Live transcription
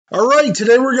All right,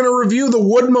 today we're going to review the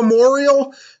Wood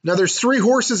Memorial. Now, there's three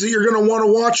horses that you're going to want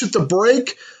to watch at the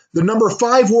break. The number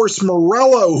 5 horse,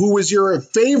 Morello, who was your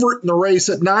favorite in the race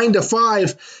at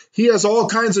 9-5. He has all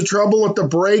kinds of trouble at the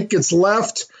break, gets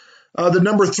left. The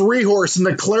number 3 horse in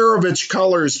the Klarovich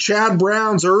colors, Chad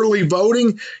Brown's early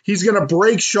voting. He's going to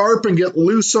break sharp and get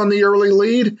loose on the early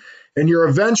lead. And your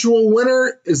eventual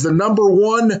winner is the number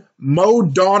 1, Mo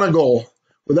Donegal.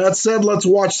 With that said, let's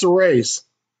watch the race.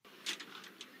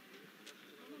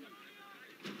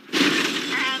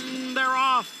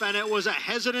 And it was a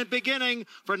hesitant beginning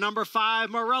for number 5,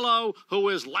 Morello, who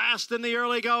is last in the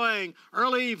early going.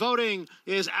 Early voting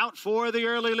is out for the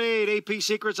early lead. AP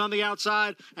Secret's on the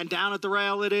outside, and down at the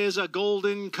rail it is a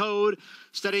Golden Code.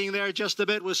 Steadying there just a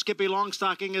bit with Skippy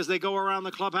Longstocking as they go around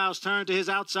the clubhouse turn. To his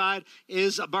outside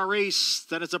is Baris.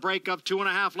 Then it's a break of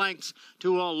 2.5 lengths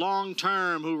to a Long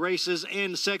Term, who races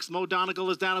in 6th. Mo Donegal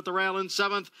is down at the rail in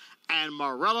 7th. And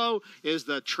Morello is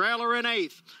the trailer in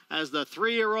 8th as the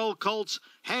 3-year-old Colts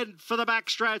head for the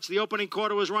backstretch. The opening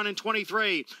quarter was run in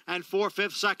 23 and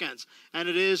 4/5 seconds. And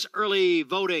it is early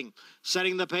voting,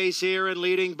 setting the pace here and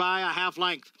leading by a half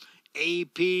length.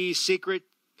 AP Secret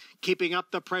keeping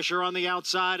up the pressure on the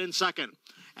outside in 2nd.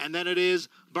 And then it is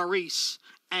Baris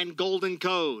and Golden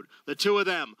Code. The two of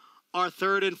them are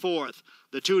 3rd and 4th.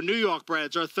 The 2 New York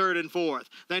breds are 3rd and 4th.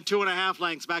 Then 2.5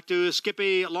 lengths back to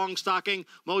Skippy Longstocking.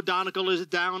 Mo Donegal is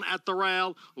down at the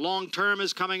rail. Long Term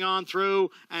is coming on through.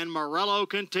 And Morello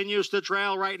continues to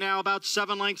trail right now about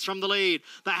 7 lengths from the lead.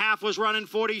 The half was running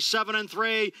 47 and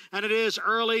 3. And it is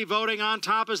early voting on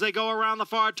top as they go around the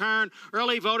far turn.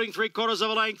 Early voting 3/4 of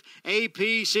a length.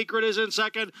 AP Secret is in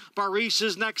 2nd. Baris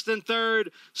is next in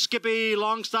 3rd. Skippy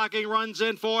Longstocking runs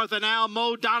in 4th. And now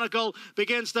Mo Donegal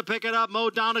begins to pick it up. Mo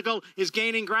Donegal is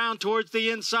gaining ground towards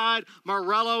the inside.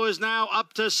 Morello is now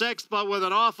up to 6th, but with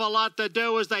an awful lot to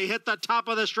do as they hit the top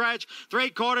of the stretch.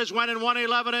 3/4 went in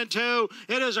 1:11 and 2.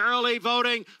 It is early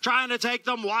voting, trying to take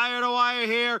them wire to wire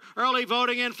here. Early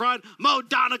voting in front. Mo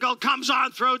Donegal comes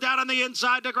on through down on the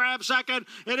inside to grab 2nd.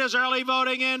 It is early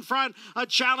voting in front. A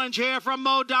challenge here from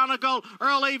Mo Donegal.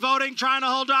 Early voting trying to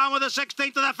hold on with a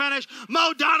 16th to the finish.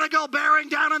 Mo Donegal bearing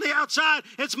down on the outside.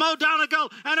 It's Mo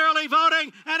Donegal and early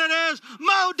voting, and it is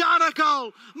Mo Donegal.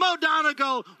 Mo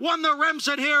Donegal won the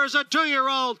Remsen here as a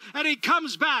 2-year-old, and he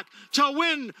comes back to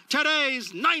win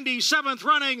today's 97th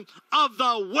running of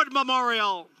the Wood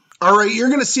Memorial. All right, you're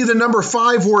going to see the number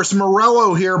 5 horse,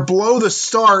 Morello, here blow the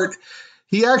start.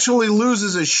 He actually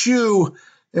loses a shoe,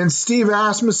 and Steve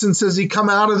Asmussen says he come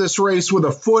out of this race with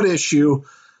a foot issue.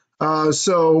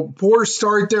 So poor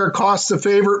start there, cost the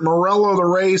favorite Morello the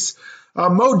race.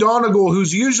 Mo Donegal,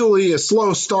 who's usually a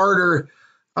slow starter,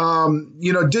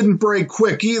 didn't break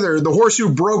quick either. The horse who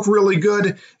broke really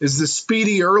good is the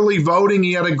speedy early voting.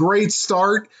 He had a great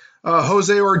start.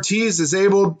 Jose Ortiz is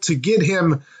able to get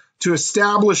him to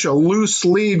establish a loose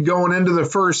lead going into the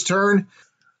first turn.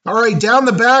 All right, down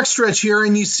the backstretch here,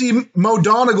 and you see Mo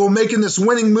Donegal making this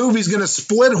winning move. He's going to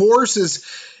split horses.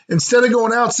 Instead of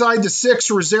going outside to 6,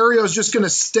 Rosario is just going to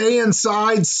stay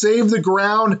inside, save the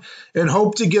ground, and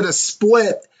hope to get a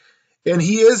split. And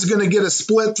he is going to get a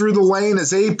split through the lane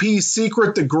as AP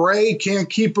Secret, the gray, can't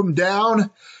keep him down.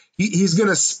 He's going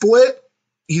to split.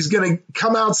 He's going to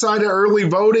come outside of early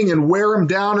voting and wear him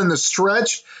down in the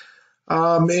stretch.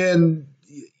 And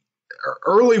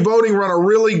early voting run a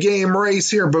really game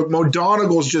race here, but Mo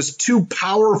Donegal's just too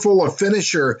powerful a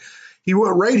finisher. He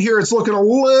went right here. It's looking a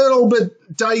little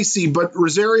bit dicey, but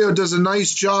Rosario does a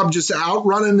nice job just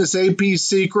outrunning this AP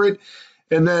Secret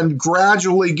and then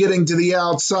gradually getting to the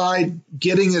outside,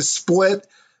 getting his split.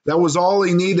 That was all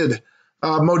he needed.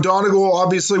 Mo Donegal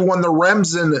obviously won the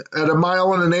Remsen at 1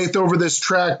 1/8 over this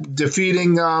track,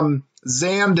 defeating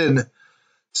Zandon.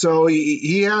 So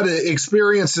he had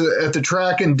experience at the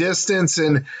track and distance,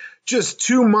 and just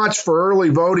too much for early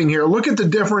voting here. Look at the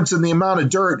difference in the amount of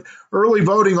dirt. Early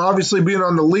voting, obviously being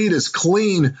on the lead, is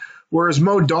clean, whereas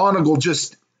Mo Donegal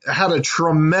just had a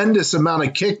tremendous amount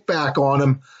of kickback on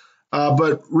him.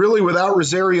 But really, without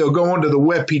Rosario going to the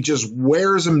whip, he just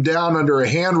wears him down under a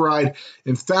hand ride.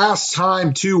 And fast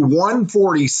time, too,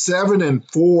 1:47 and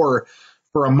 4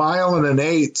 for 1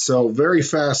 1/8. So very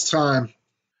fast time.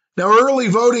 Now, early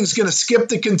voting is going to skip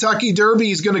the Kentucky Derby.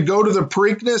 He's going to go to the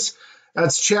Preakness.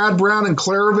 That's Chad Brown and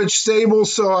Klarovich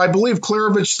Stables. So I believe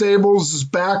Klarovich Stables'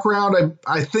 background,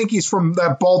 I think he's from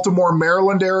that Baltimore,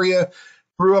 Maryland area.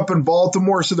 Grew up in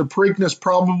Baltimore, so the Preakness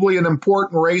probably an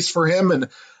important race for him. And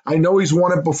I know he's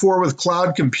won it before with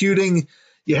cloud computing.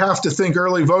 You have to think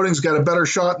early voting's got a better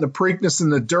shot in the Preakness than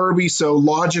the Derby, so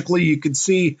logically you could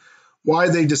see why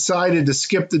they decided to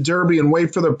skip the Derby and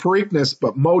wait for the Preakness.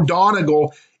 But Mo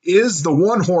Donegal is the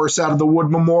one horse out of the Wood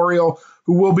Memorial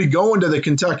who will be going to the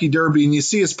Kentucky Derby. And you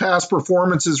see his past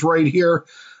performances right here.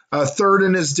 Third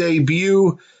in his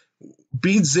debut,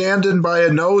 beat Zandon by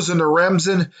a nose in the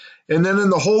Remsen. And then in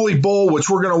the Holy Bull, which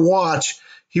we're going to watch,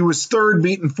 he was third,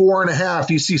 beaten 4.5.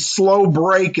 You see slow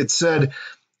break. It said,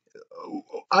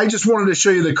 I just wanted to show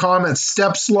you the comments.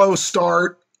 Step slow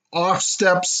start, off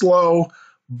step slow,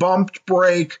 bumped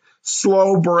break,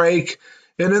 slow break.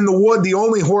 And in the Wood, the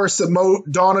only horse that Mo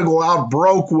Donegal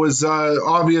outbroke was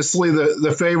obviously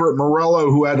the favorite Morello,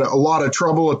 who had a lot of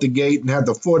trouble at the gate and had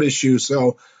the foot issue.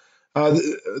 So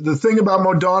the thing about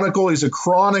Mo Donegal, he's a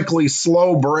chronically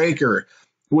slow breaker,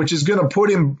 which is going to put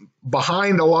him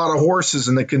behind a lot of horses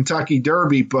in the Kentucky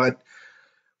Derby, but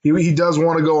he does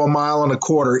want to go 1.25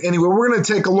 miles. Anyway, we're going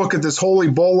to take a look at this Holy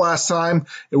Bull last time.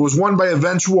 It was won by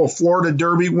eventual Florida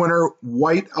Derby winner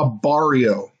White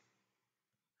Abarrio.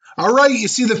 All right, you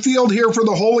see the field here for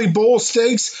the Holy Bull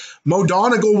Stakes. Mo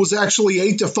Donegal was actually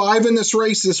 8-5 in this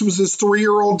race. This was his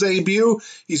 3-year-old debut.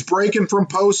 He's breaking from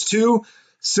post 2.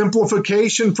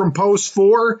 Simplification from post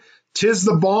 4. Tis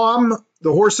the Bomb,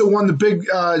 the horse that won the big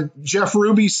Jeff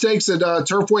Ruby Stakes at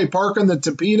Turfway Park on the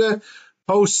Tapeta,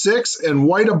 post 6. And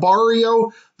White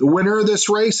Abarrio, the winner of this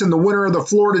race and the winner of the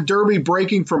Florida Derby,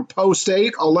 breaking from post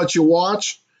 8. I'll let you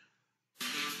watch.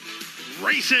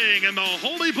 Racing in the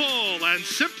Holy Bull, and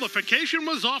Simplification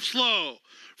was off slow.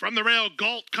 From the rail,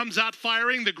 Galt comes out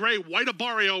firing. The gray White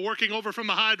Abarrio working over from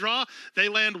the high draw. They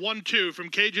land 1-2 from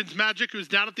Cajun's Magic, who's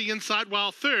down at the inside,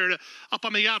 while third. Up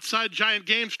on the outside, Giant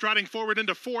Game striding forward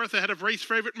into fourth ahead of race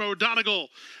favorite Mo Donegal.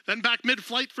 Then back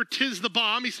mid-flight for Tis the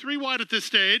Bomb. He's 3 wide at this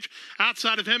stage.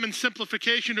 Outside of him in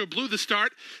Simplification, who blew the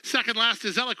start. Second last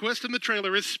is Eloquist, and the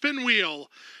trailer is Spin Wheel.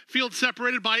 Field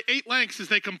separated by 8 lengths as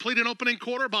they complete an opening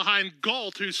quarter behind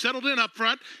Galt, who settled in up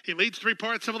front. He leads 3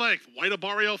 parts of a length. White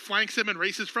Abarrio flanks him and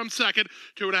races from second.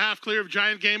 2.5 clear of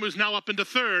Giant Game, who's now up into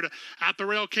third. At the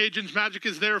rail, Cajun's Magic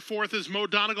is there fourth as Mo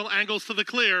Donegal angles to the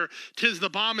clear. Tis the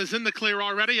Bomb is in the clear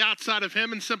already. Outside of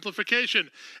him in Simplification.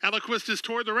 Eloquist is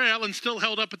toward the rail and still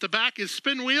held up at the back is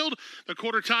Spin Wheeled. The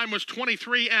quarter time was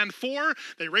 23-4.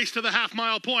 They race to the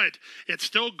half-mile point. It's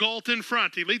still Galt in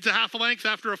front. He leads a half a length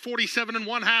after a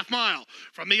 47.5 mile.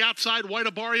 From the outside, White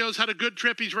Abarrio's had a good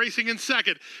trip. He's racing in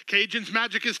second. Cajun's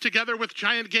Magic is together with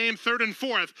Giant Game third and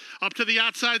fourth. Up to the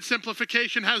outside,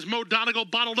 Simplification has Mo Donegal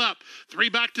bottled up. 3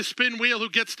 back to Spin Wheel, who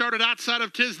gets started outside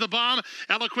of Tis the Bomb.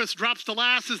 Eloquist drops to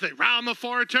last as they round the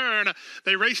far turn.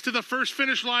 They race to the first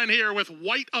finish line here with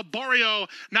White Abarrio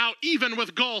now even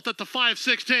with Galt at the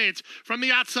 5/16. From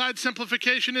the outside,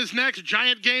 Simplification is next.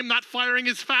 Giant Game not firing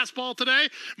his fastball today.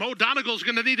 Mo Donegal's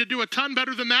going to need to do a ton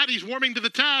better than that. He's warming to the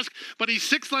task, but he's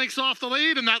 6 lengths off the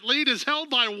lead, and that lead is held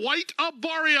by White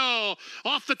Abarrio.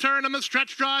 Off the turn on the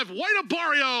stretch drive, White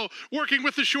Abarrio working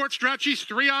with the short stretch. He's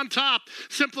 3 on top.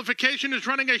 Simplification is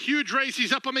running a huge race.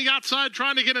 He's up on the outside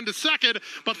trying to get into second,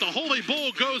 but the Holy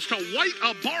Bull goes to White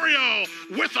Abarrio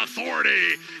with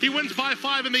authority. He wins by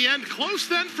 5 in the end. Close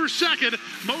then for second.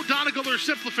 Mo Donegal or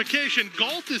Simplification.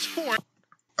 Galt is fourth.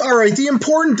 All right, the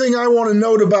important thing I want to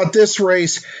note about this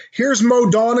race, here's Mo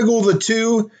Donegal, the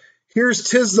 2. Here's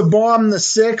Tis the Bomb, the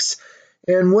 6.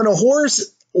 And when a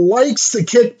horse likes the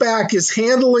kickback, is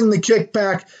handling the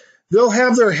kickback, they'll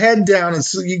have their head down. And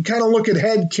so you kind of look at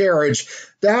head carriage.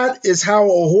 That is how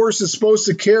a horse is supposed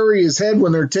to carry his head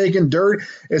when they're taking dirt.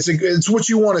 It's what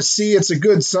you want to see. It's a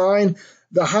good sign.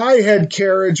 The high head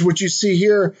carriage, which you see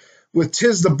here with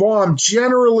Tis the Bomb,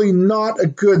 generally not a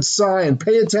good sign.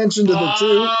 Pay attention to the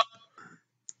 2.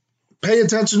 Pay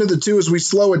attention to the 2 as we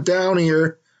slow it down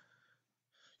here.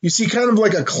 You see kind of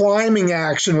like a climbing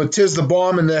action with Tis the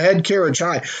Bomb and the head carriage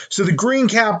high. So the green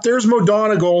cap, there's Mo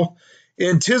Donegal,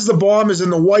 and Tis the Bomb is in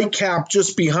the white cap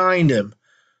just behind him.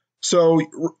 So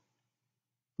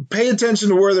pay attention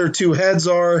to where their 2 heads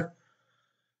are.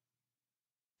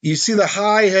 You see the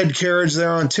high head carriage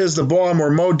there on Tis the Bomb,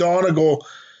 where Mo Donegal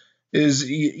is,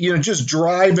 just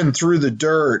driving through the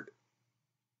dirt.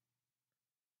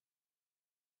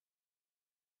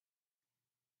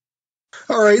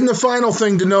 All right, and the final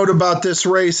thing to note about this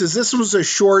race is this was a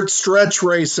short stretch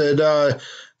race at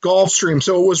Gulfstream,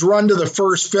 so it was run to the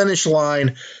first finish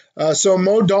line. So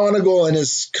Mo Donegal in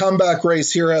his comeback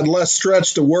race here had less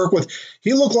stretch to work with.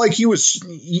 He looked like he was,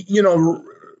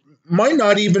 might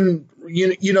not even,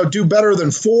 do better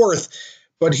than fourth,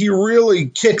 but he really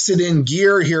kicks it in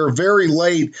gear here very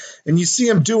late, and you see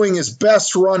him doing his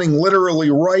best running literally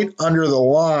right under the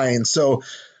line. So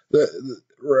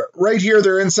right here,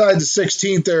 they're inside the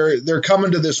 16th. They're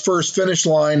coming to this first finish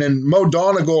line, and Mo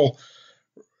Donegal,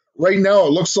 right now,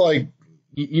 it looks like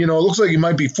it looks like he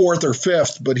might be fourth or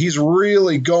fifth, but he's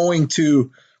really going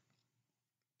to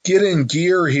get in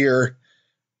gear here.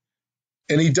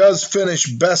 And he does finish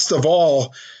best of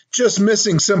all, just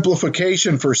missing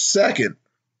simplification for second.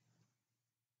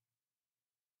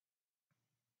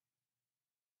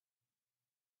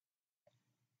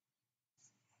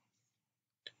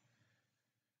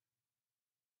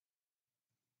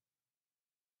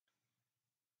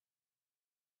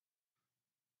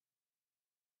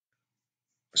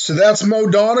 So that's Mo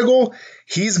Donegal.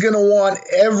 He's going to want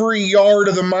every yard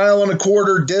of the 1.25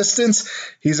 mile distance.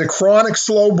 He's a chronic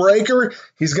slow breaker.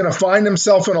 He's going to find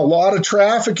himself in a lot of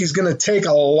traffic. He's going to take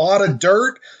a lot of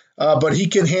dirt, but he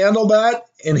can handle that,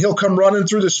 and he'll come running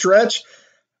through the stretch.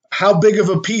 How big of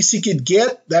a piece he could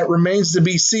get, that remains to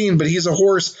be seen, but he's a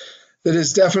horse that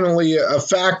is definitely a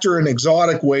factor in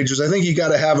exotic wagers. I think you got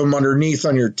to have him underneath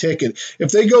on your ticket.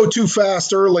 If they go too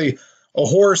fast early, a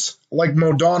horse like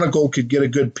Mo Donegal could get a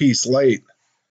good piece late.